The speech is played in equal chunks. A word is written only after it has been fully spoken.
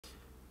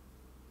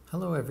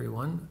Hello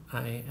everyone,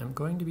 I am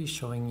going to be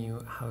showing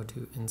you how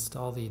to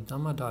install the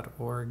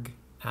Dhamma.org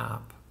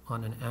app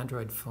on an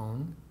Android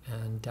phone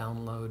and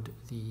download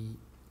the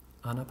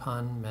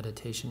Anapana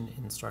meditation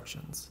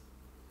instructions.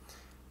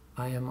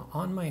 I am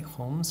on my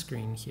home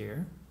screen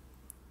here,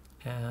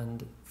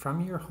 and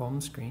from your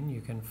home screen you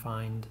can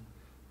find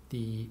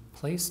the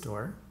Play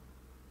Store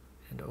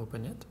and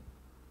open it.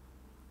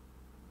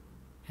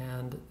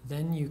 And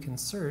then you can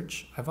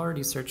search, I've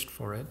already searched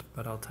for it,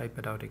 but I'll type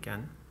it out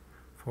again,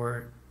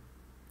 for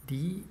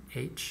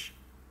dhamma.org,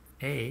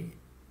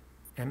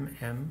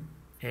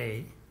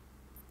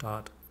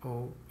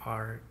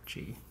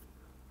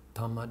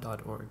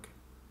 dhamma.org,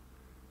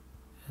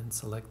 and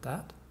select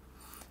that.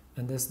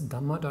 And this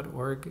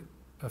dhamma.org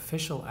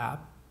official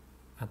app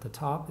at the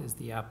top is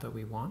the app that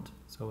we want,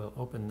 so we'll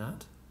open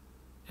that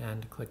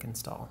and click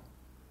install.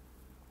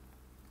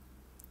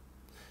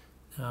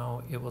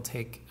 Now it will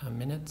take a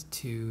minute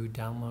to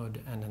download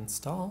and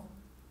install.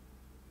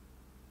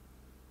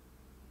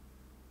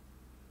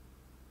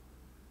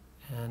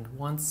 And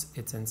once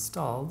it's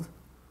installed,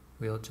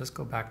 we'll just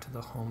go back to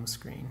the home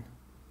screen.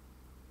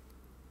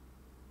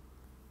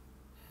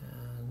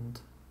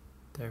 And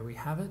there we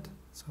have it.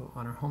 So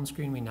on our home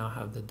screen, we now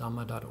have the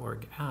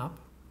Dhamma.org app,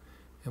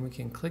 and we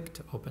can click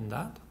to open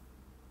that.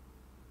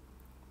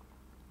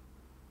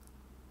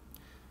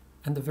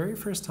 And the very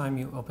first time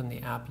you open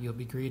the app, you'll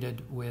be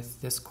greeted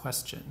with this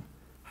question: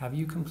 have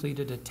you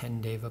completed a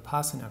 10-day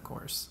Vipassana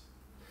course?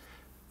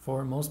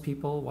 For most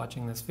people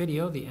watching this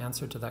video, the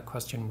answer to that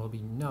question will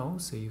be no,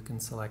 so you can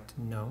select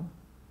no.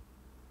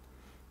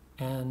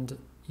 And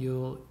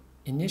you'll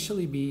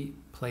initially be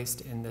placed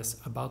in this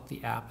About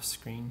the App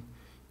screen.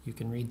 You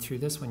can read through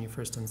this when you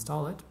first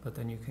install it, but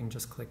then you can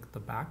just click the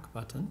back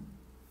button,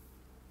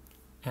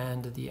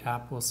 and the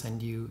app will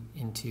send you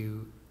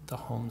into the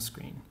home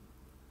screen.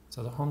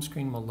 So the home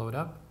screen will load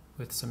up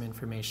with some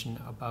information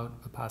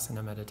about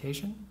Vipassana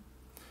meditation.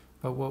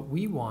 But what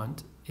we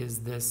want is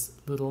this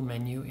little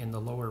menu in the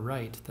lower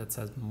right that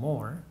says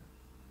More.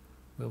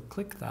 We'll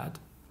click that,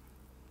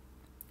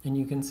 and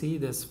you can see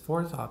this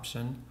fourth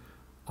option,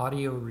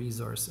 Audio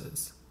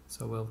Resources.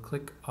 So we'll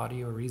click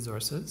Audio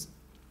Resources,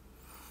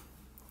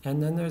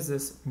 and then there's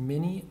this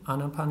mini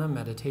Anapana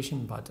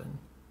meditation button.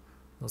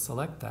 We'll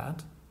select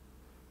that,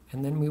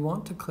 and then we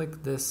want to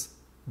click this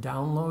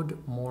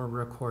Download More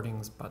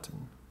Recordings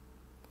button.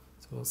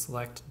 So we'll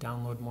select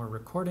Download More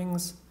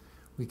Recordings.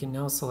 We can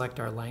now select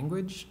our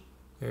language.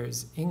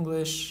 There's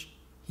English,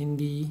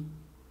 Hindi,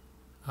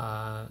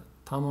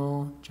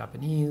 Tamil,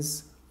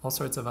 Japanese, all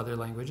sorts of other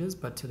languages,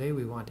 but today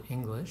we want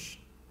English.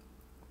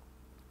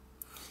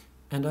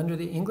 And under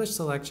the English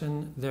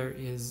selection, there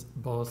is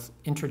both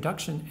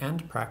Introduction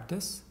and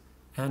Practice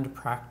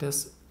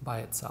by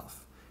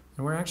itself.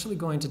 And we're actually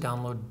going to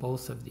download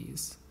both of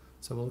these.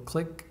 So we'll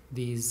click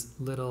these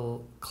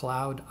little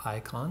cloud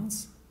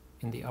icons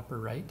in the upper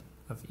right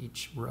of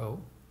each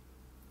row.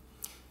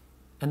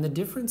 And the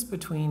difference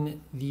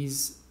between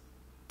these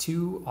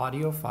two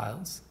audio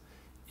files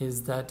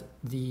is that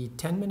the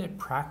 10-minute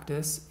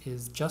practice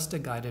is just a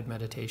guided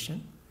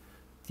meditation.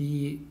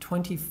 The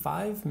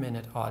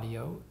 25-minute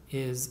audio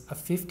is a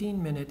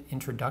 15-minute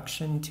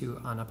introduction to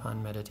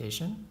Anapana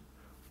meditation,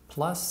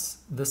 plus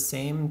the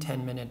same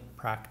 10-minute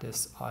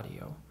practice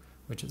audio,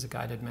 which is a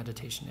guided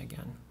meditation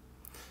again.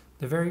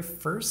 The very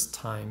first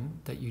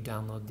time that you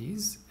download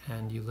these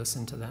and you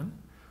listen to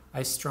them,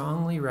 I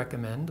strongly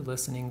recommend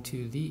listening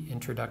to the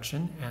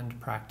introduction and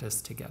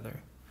practice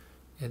together.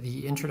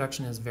 The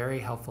introduction is very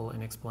helpful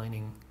in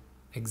explaining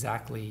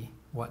exactly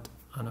what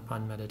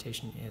Anapana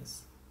meditation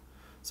is.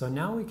 So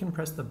now we can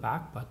press the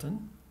back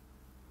button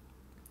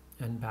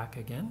and back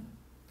again.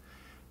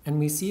 And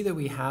we see that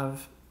we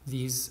have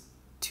these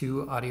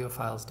two audio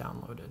files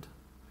downloaded.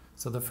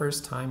 So the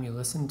first time you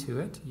listen to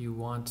it, you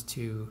want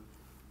to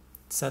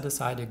set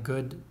aside a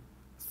good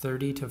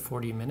 30 to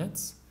 40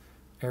 minutes.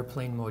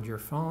 Airplane mode your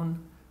phone,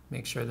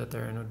 make sure that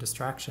there are no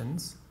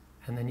distractions,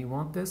 and then you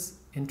want this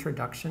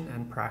introduction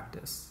and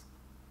practice.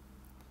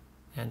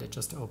 And it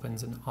just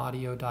opens an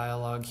audio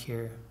dialog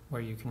here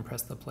where you can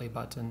press the play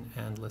button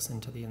and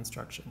listen to the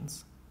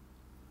instructions.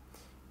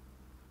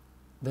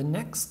 The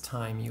next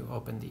time you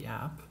open the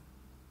app,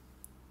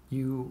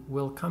 you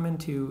will come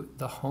into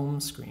the home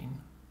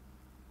screen.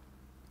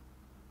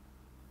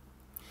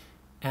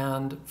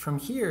 And from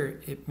here,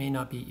 it may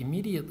not be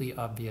immediately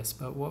obvious,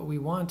 but what we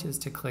want is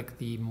to click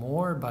the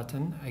More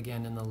button,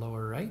 again in the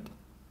lower right.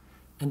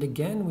 And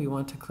again, we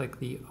want to click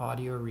the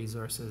Audio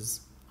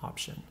Resources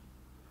option.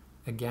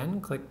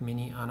 Again, click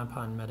Mini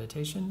Anapana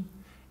Meditation,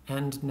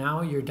 and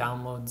now your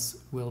downloads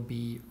will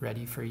be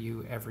ready for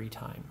you every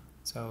time.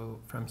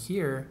 So from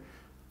here,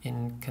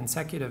 in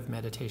consecutive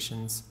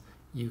meditations,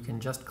 you can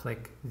just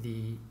click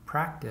the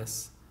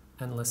practice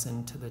and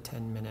listen to the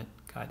 10-minute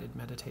guided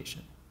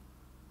meditation.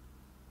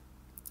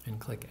 And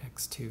click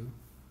X to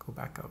go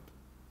back out.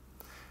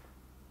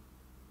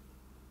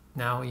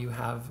 Now you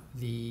have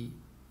the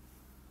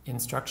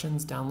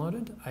instructions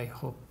downloaded. I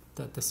hope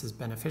that this is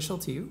beneficial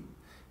to you,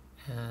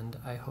 and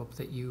I hope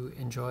that you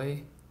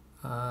enjoy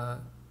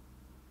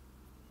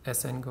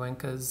SN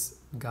Goenka's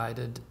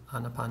guided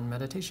Anapana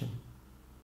meditation.